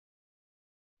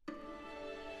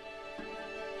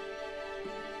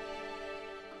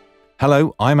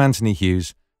Hello, I'm Anthony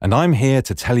Hughes, and I'm here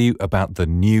to tell you about the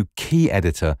new key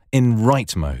editor in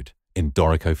write mode in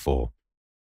Dorico 4.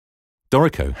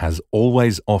 Dorico has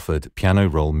always offered piano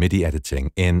roll MIDI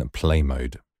editing in play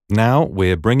mode. Now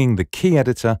we're bringing the key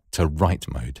editor to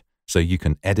write mode, so you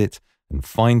can edit and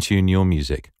fine-tune your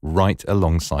music right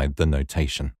alongside the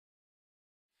notation.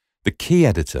 The key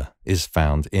editor is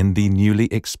found in the newly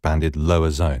expanded lower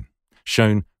zone,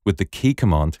 shown with the key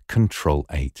command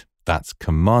Control-8. That's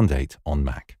Command-8 on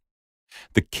Mac.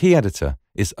 The key editor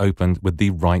is opened with the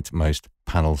rightmost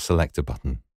panel selector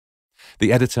button.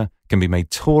 The editor can be made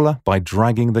taller by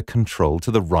dragging the control to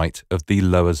the right of the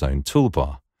lower zone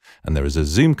toolbar, and there is a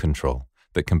zoom control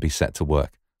that can be set to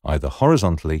work either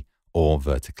horizontally or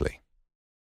vertically.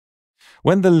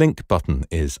 When the link button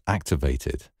is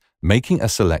activated, making a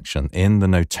selection in the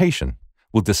notation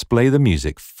will display the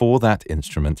music for that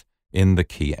instrument in the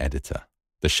key editor,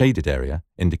 the shaded area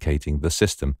indicating the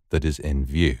system that is in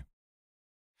view.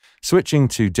 Switching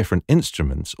to different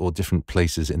instruments or different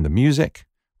places in the music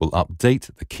will update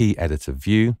the key editor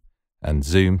view and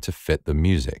zoom to fit the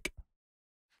music.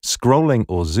 Scrolling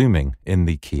or zooming in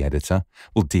the key editor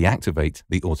will deactivate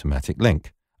the automatic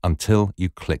link until you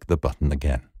click the button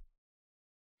again.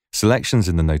 Selections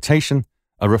in the notation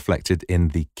are reflected in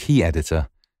the key editor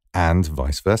and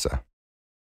vice versa.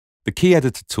 The key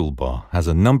editor toolbar has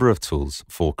a number of tools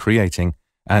for creating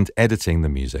and editing the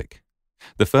music.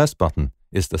 The first button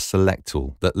is the select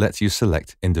tool that lets you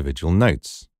select individual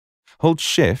notes. Hold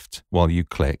Shift while you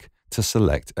click to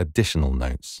select additional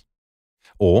notes.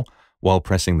 Or, while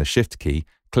pressing the Shift key,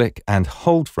 click and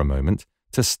hold for a moment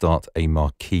to start a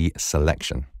marquee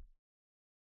selection.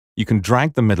 You can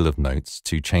drag the middle of notes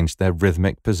to change their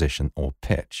rhythmic position or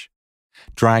pitch.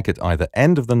 Drag at either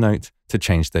end of the note to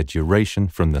change their duration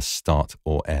from the start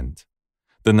or end.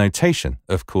 The notation,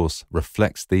 of course,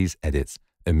 reflects these edits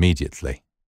immediately.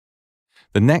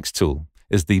 The next tool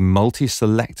is the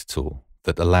multi-select tool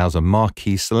that allows a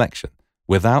marquee selection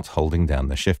without holding down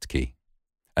the Shift key.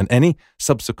 And any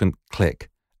subsequent click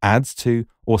adds to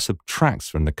or subtracts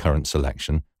from the current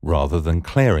selection rather than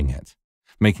clearing it,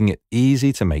 making it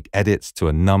easy to make edits to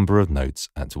a number of notes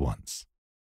at once.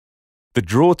 The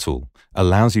Draw tool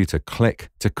allows you to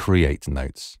click to create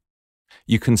notes.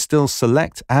 You can still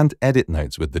select and edit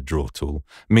notes with the Draw tool,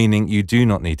 meaning you do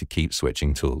not need to keep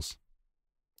switching tools.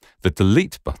 The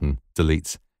Delete button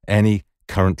deletes any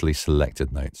currently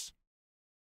selected notes.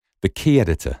 The key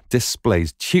editor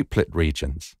displays tuplet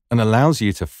regions and allows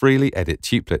you to freely edit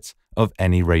tuplets of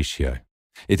any ratio.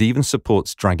 It even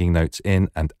supports dragging notes in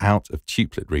and out of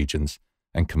tuplet regions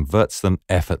and converts them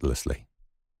effortlessly.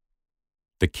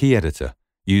 The key editor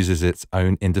uses its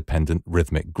own independent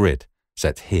rhythmic grid,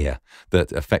 set here,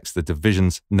 that affects the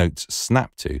divisions notes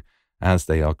snap to as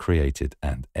they are created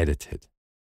and edited.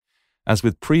 As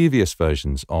with previous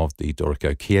versions of the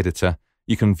Dorico key editor,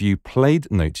 you can view played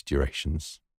note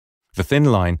durations. The thin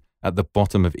line at the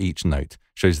bottom of each note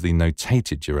shows the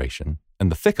notated duration,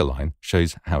 and the thicker line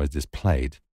shows how it is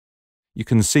played. You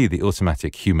can see the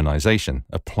automatic humanization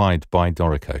applied by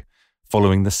Dorico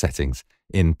following the settings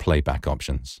in playback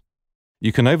options.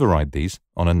 You can override these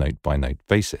on a note-by-note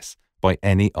basis by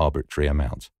any arbitrary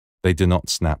amount. They do not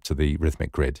snap to the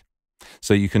rhythmic grid,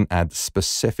 so you can add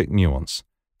specific nuance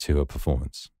to a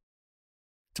performance.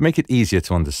 To make it easier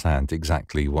to understand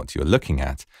exactly what you're looking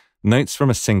at, notes from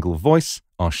a single voice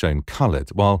are shown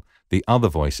colored, while the other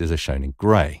voices are shown in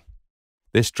gray.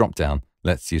 This drop-down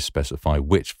lets you specify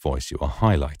which voice you are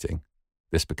highlighting.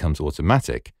 This becomes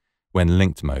automatic when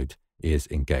linked mode is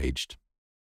engaged.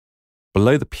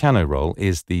 Below the piano roll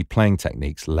is the playing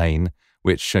techniques lane,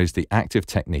 which shows the active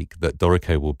technique that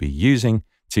Dorico will be using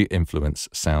to influence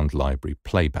sound library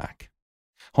playback.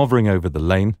 Hovering over the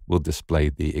lane will display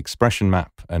the expression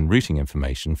map and routing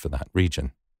information for that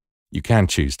region. You can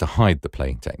choose to hide the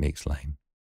playing techniques lane.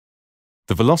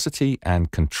 The velocity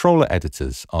and controller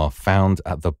editors are found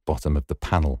at the bottom of the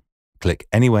panel. Click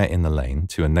anywhere in the lane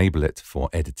to enable it for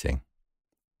editing.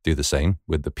 Do the same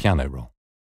with the piano roll.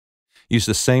 Use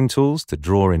the same tools to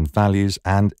draw in values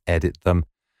and edit them,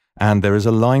 and there is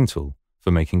a line tool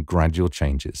for making gradual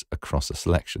changes across a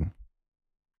selection.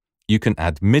 You can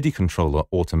add MIDI controller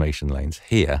automation lanes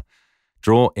here,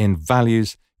 draw in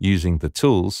values using the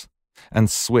tools, and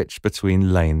switch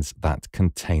between lanes that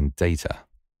contain data.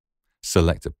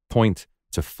 Select a point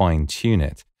to fine-tune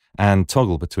it, and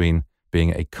toggle between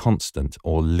being a constant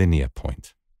or linear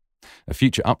point. A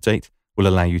future update will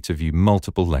allow you to view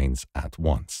multiple lanes at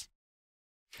once.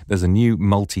 There's a new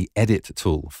multi-edit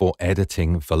tool for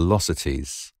editing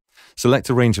velocities. Select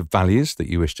a range of values that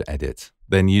you wish to edit,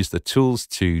 then use the tools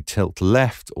to tilt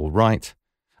left or right,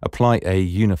 apply a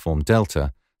uniform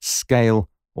delta, scale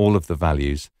all of the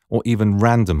values, or even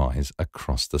randomize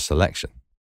across the selection.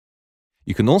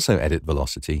 You can also edit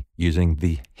velocity using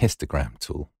the histogram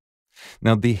tool.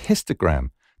 Now, the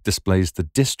histogram displays the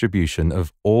distribution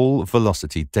of all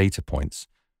velocity data points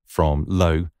from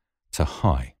low to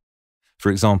high.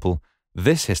 For example,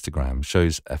 this histogram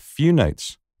shows a few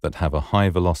notes that have a high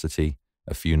velocity,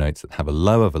 a few notes that have a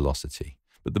lower velocity,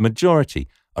 but the majority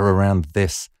are around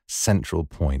this central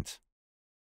point.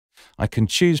 I can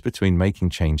choose between making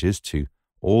changes to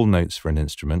all notes for an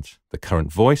instrument, the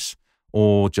current voice,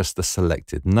 or just the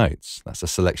selected notes. That's a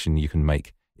selection you can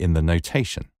make in the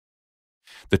notation.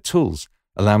 The tools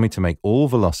allow me to make all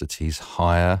velocities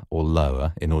higher or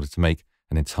lower in order to make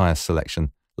an entire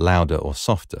selection louder or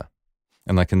softer.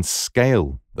 And I can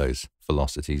scale those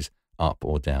velocities up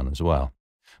or down as well.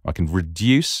 I can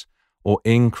reduce or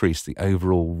increase the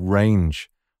overall range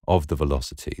of the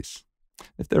velocities.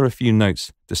 If there are a few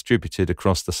notes distributed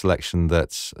across the selection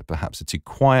that perhaps are too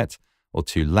quiet or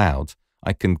too loud,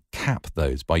 I can cap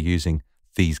those by using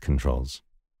these controls.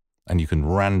 And you can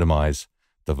randomize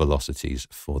the velocities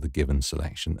for the given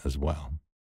selection as well.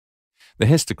 The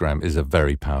histogram is a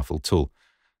very powerful tool,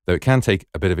 though it can take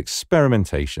a bit of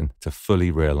experimentation to fully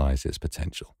realize its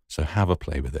potential. So have a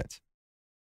play with it.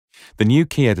 The new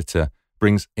key editor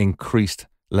brings increased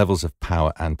levels of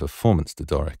power and performance to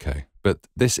Dorico, but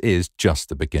this is just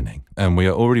the beginning, and we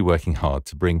are already working hard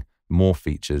to bring more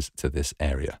features to this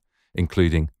area,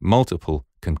 including multiple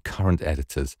concurrent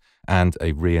editors and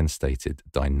a reinstated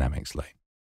dynamics lane.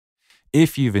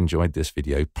 If you've enjoyed this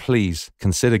video, please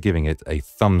consider giving it a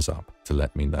thumbs up to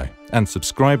let me know, and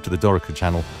subscribe to the Dorico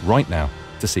channel right now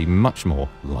to see much more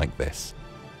like this.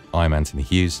 I'm Anthony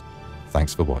Hughes.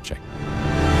 Thanks for watching.